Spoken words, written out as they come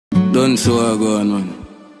Done so I go on,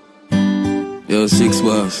 man. Yo, 6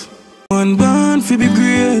 bars. One born for be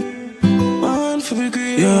great. Born for be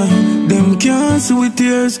great. Yeah, them can't see with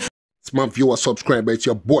tears. It's my viewer, subscriber. It's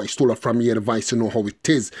your boy Djstullaa from here, the Vice. You know how it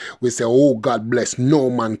is. We say, oh God bless, no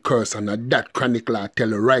man curse. And that chroniclaw tell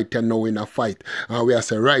you right now in a fight. And we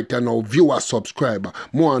say right now, viewer, subscriber.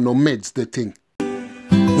 More no meds the thing.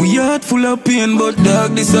 We heart full of pain, but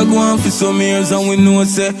dog, this a go on for some years. And we know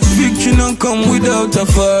say victory not come without a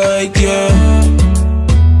fight, yeah.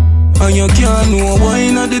 And you can't know why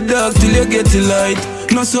not the dark till you get the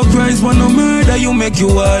light. No surprise when no murder you make you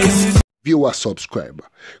wise. Viewer, subscriber.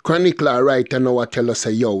 Chroniclaw right now I tell us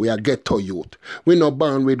say, yo, we are ghetto youth. We not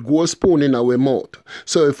born with gold spoon in our mouth.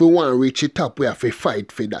 So if we want to reach the top, we have to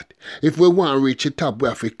fight for that. If we want to reach the top, we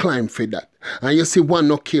have to climb for that. And you see, one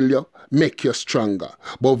no kill you, make you stronger.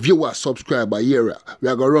 But viewer, subscriber, here we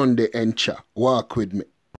are going to run the encha. Walk with me.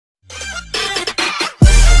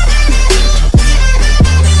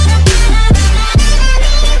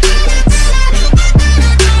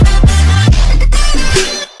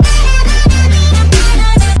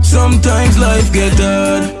 Sometimes life get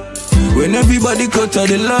hard. When everybody cut out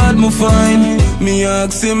the Lord me find. Me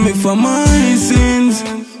ask him if for my sins.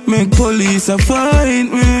 Make police a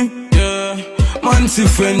find me. Yeah. Man see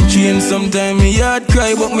friend change. Sometimes me heart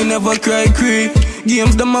cry but me never cry cree.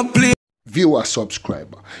 Games them a play. Viewer,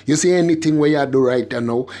 subscriber. You see anything where you do right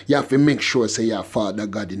now, you have to make sure say your Father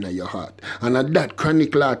God in your heart. And at that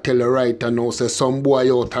chroniclaw tell you right now, say some boy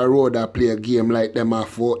out a road a play a game like them a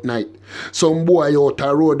Fortnite. Some boy out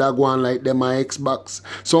a road a go on like them a Xbox.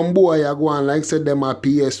 Some boy a go on like say them a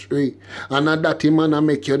PS3. And at that man a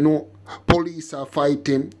make you know. Police are fight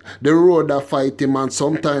him, the road are fight him, and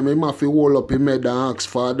sometimes him have to hold up him head and ask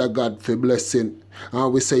Father God for blessing.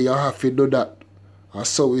 And we say you have to do that. That's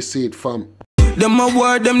so we see it, fam. Them a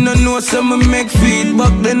war, them no know, so me make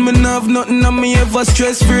feedback. Then me no have nothing and me ever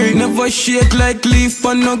stress free. Never shake like leaf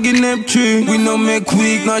on no guinea tree. We no make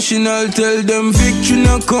weak national, tell them victory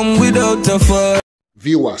no come without a fight.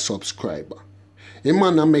 Viewer, subscriber. A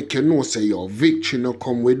man a make you know say your victory no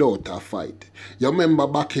come without a fight. You remember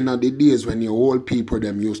back in the days when your old people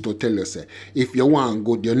them used to tell you say, if you want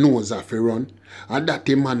good, your nose have to run. And that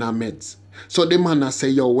the man a meds. So the man a say,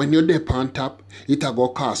 yo, when you dip on top, it a go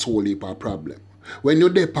cause whole heap of problem. When you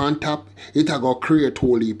dip on top, it a go create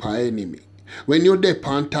whole heap of enemy. When you dip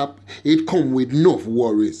on top, it come with enough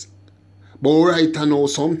worries. But right now,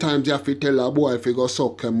 sometimes you have to tell a boy if you go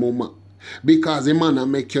suck a mama. Because the man a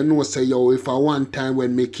make you know say, yo, if I one time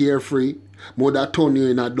when me carefree, mother turn you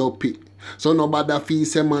in a dopey. So nobody feel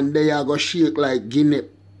say man they a go shake like guinea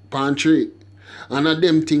pantry. And a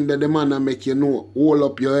them thing that the man a make you know, hold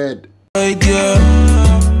up your head. Right, yeah.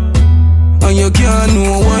 And you can't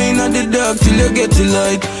know why not the dark till you get the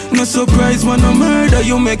light. No surprise when no murder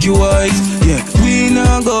you make you wise. Yeah, we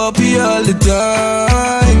not go up here all the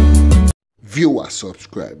time. Viewer,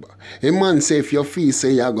 subscriber. A man say if you feel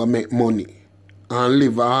say you gonna make money and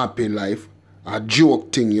live a happy life, a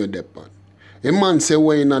joke thing you depend. A man say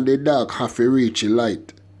when in the dark have to reach the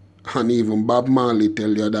light. And even Bob Marley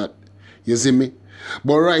tell you that. You see me?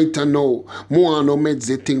 But right now, more no meds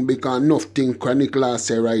the thing because enough things chroniclaw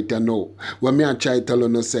say right now. When me a try tell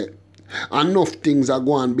you say, enough things are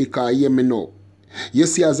going because hear me now. You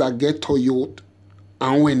see as a ghetto youth,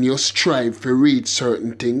 and when you strive to reach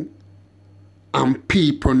certain things, and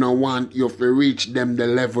people no want you to reach them the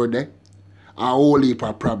level there, a whole heap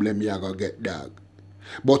of problem you gonna get, dog.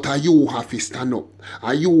 But you have to stand up,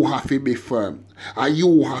 you have to be firm,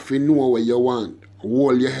 you have to know what you want.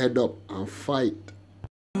 Hold your head up and fight.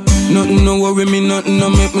 Nothing no worry me, nothing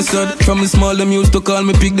no make me sad. From me small them used to call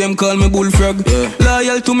me pig, them call me bullfrog. Yeah.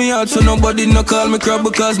 Loyal to me heart so nobody no call me crab.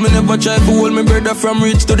 Because me never try to hold me brother from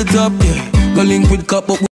reach to the top. Yeah. Go link with cop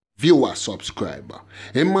up. Viewer, subscriber.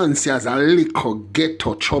 A man says a little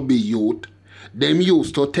ghetto chubby youth. Them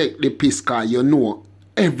used to take the piss car, you know.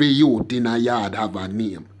 Every youth in a yard have a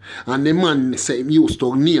name. And the man say him used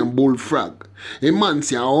to name bullfrog. A man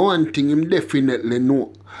say one thing him definitely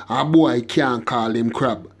know. A boy can't call him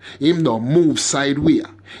crab. Him don't move sideways.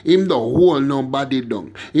 Him don't hold nobody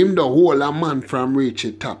down. Him don't hold a man from reach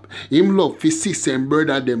the top. Him love to see some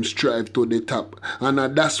brother them strive to the top. And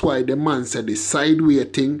that's why the man said the sideways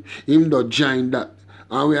thing, him don't join that.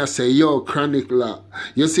 And we say, yo, chroniclaw,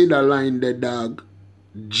 you see that line there, dog?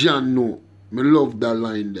 John no. Me love that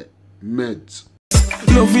line there. Meds.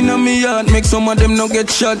 Love in me heart make some of them no get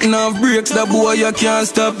shot. Now breaks that boy you can't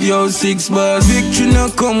stop. Yo, 6 bars. Victory no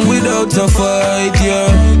come without a fight,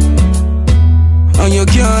 yeah. And you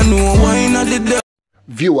can't know why not the dark.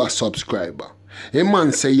 Viewer, subscriber. A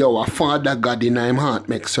man say yo a Father God in him heart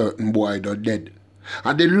make certain boy do dead.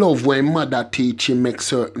 And the love when mother teach him make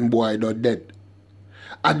certain boy do dead.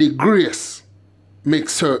 And the grace make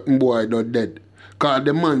certain boy do dead. Cause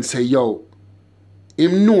the man say, yo,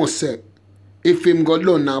 him know say, if him go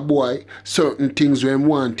down a boy, certain things we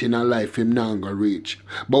want in a life, him not gonna reach.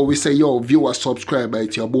 But we say, yo, viewer, subscriber,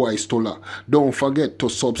 it's your boy Djstullaa. Don't forget to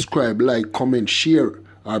subscribe, like, comment, share,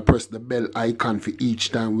 or press the bell icon for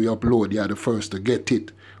each time we upload. You're the first to get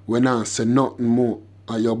it. When I say nothing more,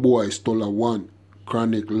 and your boy Djstullaa 1,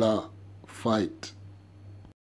 Chronic Law, Fight.